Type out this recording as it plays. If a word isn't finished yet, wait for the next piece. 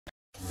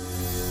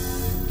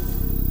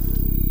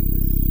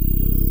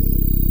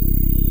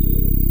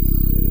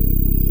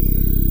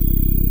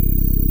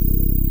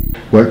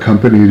What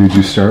company did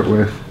you start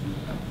with?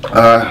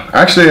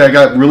 Actually, I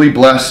got really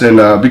blessed,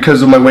 and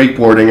because of my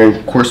wakeboarding and,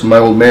 of course, my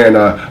old man,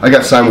 I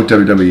got signed with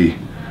WWE.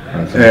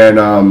 And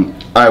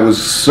I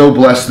was so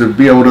blessed to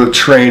be able to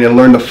train and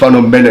learn the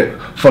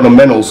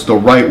fundamentals the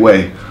right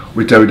way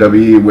with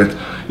WWE, with,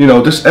 you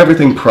know, just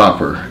everything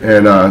proper.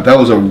 And that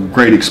was a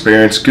great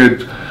experience.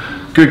 Good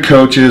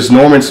coaches,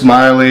 Norman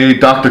Smiley,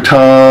 Dr.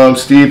 Tom,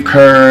 Steve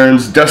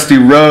Kearns, Dusty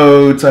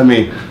Rhodes. I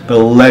mean, the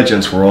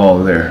legends were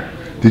all there.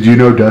 Did you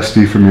know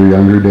Dusty from your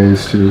younger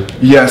days too?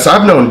 Yes,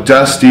 I've known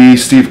Dusty,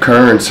 Steve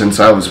Kearns since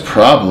I was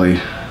probably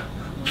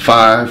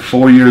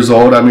 4 years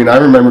old. I mean, I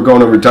remember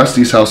going over to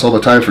Dusty's house all the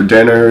time for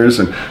dinners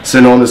and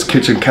sitting on his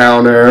kitchen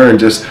counter and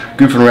just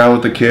goofing around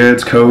with the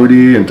kids,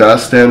 Cody and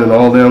Dustin and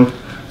all them.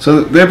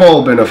 So they've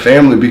all been a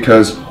family,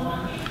 because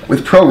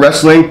with pro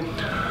wrestling,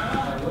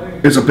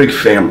 it's a big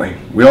family.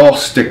 We all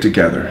stick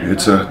together.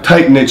 It's a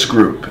tight-knit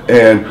group.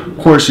 And of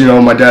course, you know,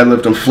 my dad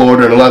lived in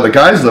Florida and a lot of the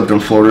guys lived in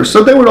Florida,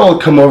 so they would all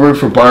come over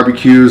for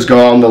barbecues,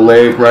 go out on the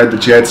lake, ride the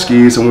jet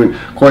skis. And we,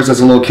 of course, as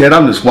a little kid,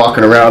 I'm just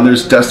walking around.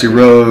 There's Dusty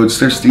Rhodes,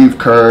 there's Steve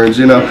Kearns,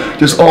 you know,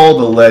 just all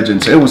the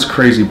legends. It was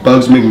crazy.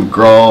 Bugs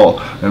McGraw.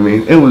 I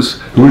mean, it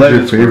was. Who was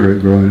your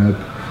favorite growing up?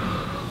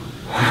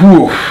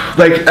 Whew.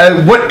 Like,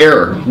 what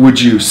era would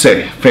you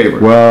say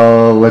favorite?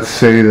 Well, let's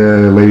say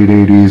the late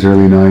 80s,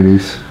 early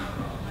 90s.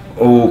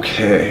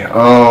 Okay.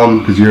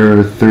 Because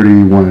you're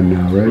 31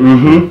 now, right?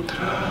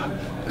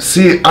 Mm-hmm.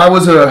 See, I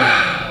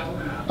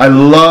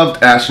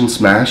loved Ash and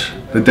Smash,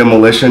 the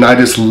Demolition.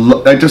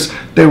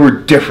 They were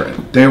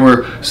different. They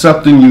were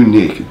something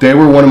unique. They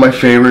were one of my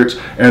favorites.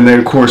 And then,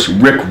 of course,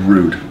 Rick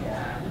Rude.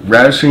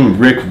 Ravishing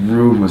Rick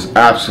Rude was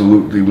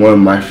absolutely one of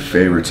my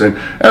favorites. And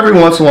every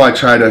once in a while, I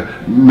try to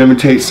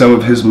imitate some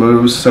of his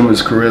moves, some of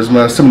his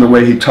charisma, some of the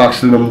way he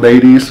talks to them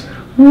ladies.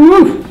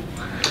 Woo!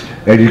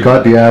 And you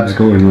got the abs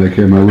going like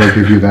him, I will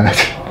give you that.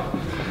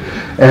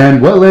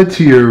 And what led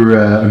to your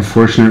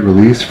unfortunate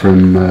release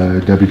from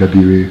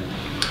WWE?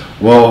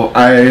 Well,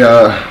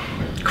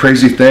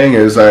 crazy thing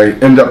is I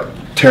end up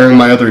tearing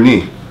my other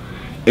knee.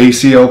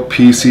 ACL,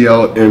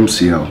 PCL,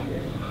 MCL.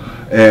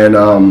 And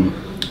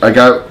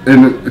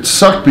it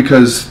sucked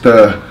because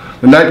the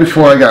night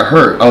before I got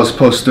hurt, I was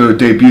supposed to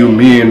debut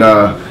me and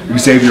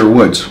Xavier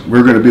Woods. We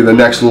were going to be the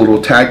next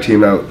little tag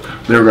team out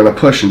they were going to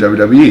push in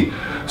WWE.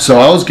 So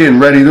I was getting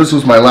ready. This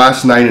was my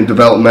last night in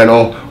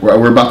developmental, where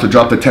we're about to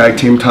drop the tag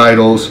team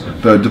titles,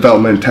 the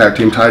development tag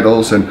team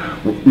titles, and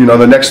you know,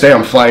 the next day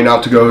I'm flying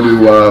out to go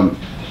to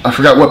I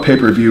forgot what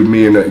pay-per-view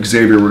me and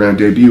Xavier were going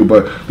to debut,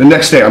 but the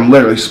next day I'm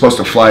literally supposed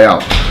to fly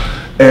out,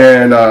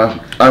 and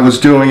I was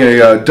doing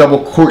a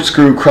double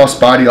corkscrew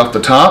crossbody off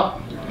the top,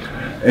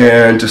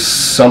 and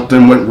just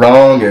something went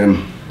wrong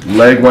and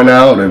leg went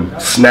out and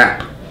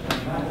snap.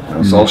 That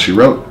was all she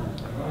wrote.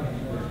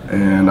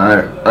 And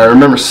I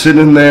remember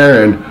sitting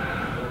there, and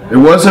it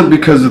wasn't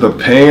because of the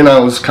pain I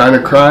was kind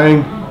of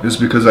crying. It was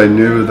because I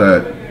knew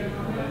that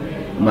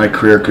my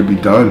career could be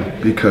done.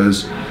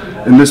 Because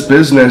in this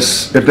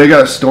business, if they got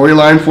a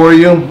storyline for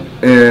you,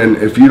 and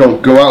if you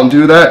don't go out and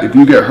do that, if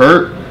you get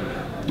hurt,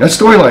 that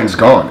storyline's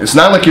gone. It's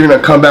not like you're going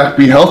to come back,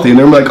 be healthy, and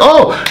they're like,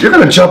 oh, you're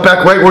going to jump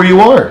back right where you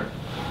are.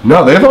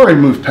 No, they've already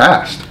moved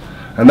past.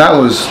 And that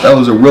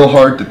was a real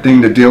hard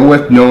thing to deal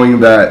with,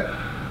 knowing that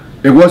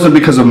it wasn't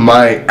because of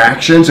my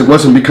actions, it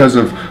wasn't because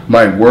of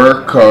my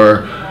work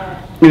or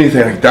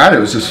anything like that. It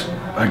was just,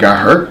 I got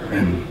hurt,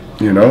 and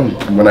you know,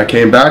 when I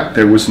came back,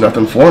 there was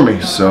nothing for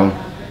me. So,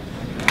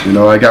 you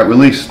know, I got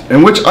released.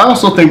 And which I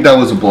also think that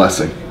was a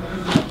blessing,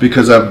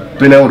 because I've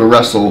been able to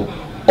wrestle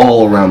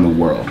all around the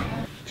world.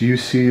 Do you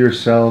see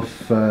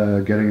yourself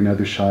getting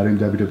another shot in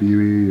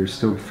WWE? You're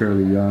still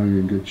fairly young,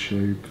 in good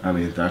shape. I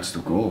mean, that's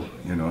the goal.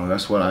 You know,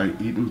 that's what I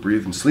eat and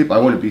breathe and sleep. I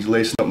wouldn't be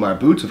lacing up my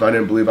boots if I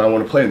didn't believe I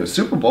want to play in the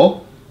Super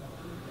Bowl.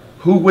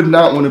 Who would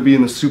not want to be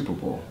in the Super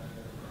Bowl?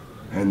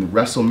 And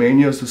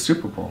WrestleMania is the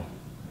Super Bowl,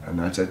 and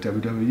that's at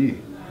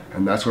WWE.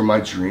 And that's where my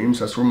dreams,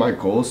 that's where my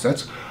goals,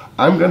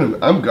 I'm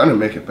gonna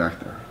make it back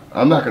there.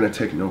 I'm not gonna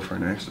take no for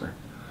an answer.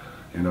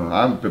 You know,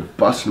 I've been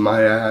busting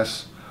my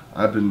ass.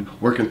 I've been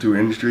working through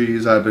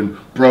injuries, I've been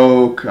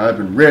broke, I've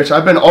been rich,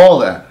 I've been all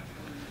that.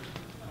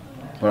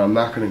 But I'm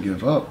not going to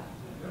give up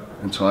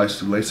until I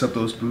lace up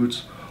those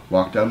boots,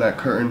 walk down that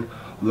curtain,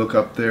 look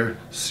up there,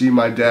 see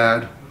my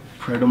dad,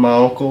 pray to my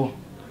uncle,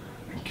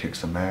 and kick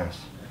some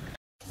ass.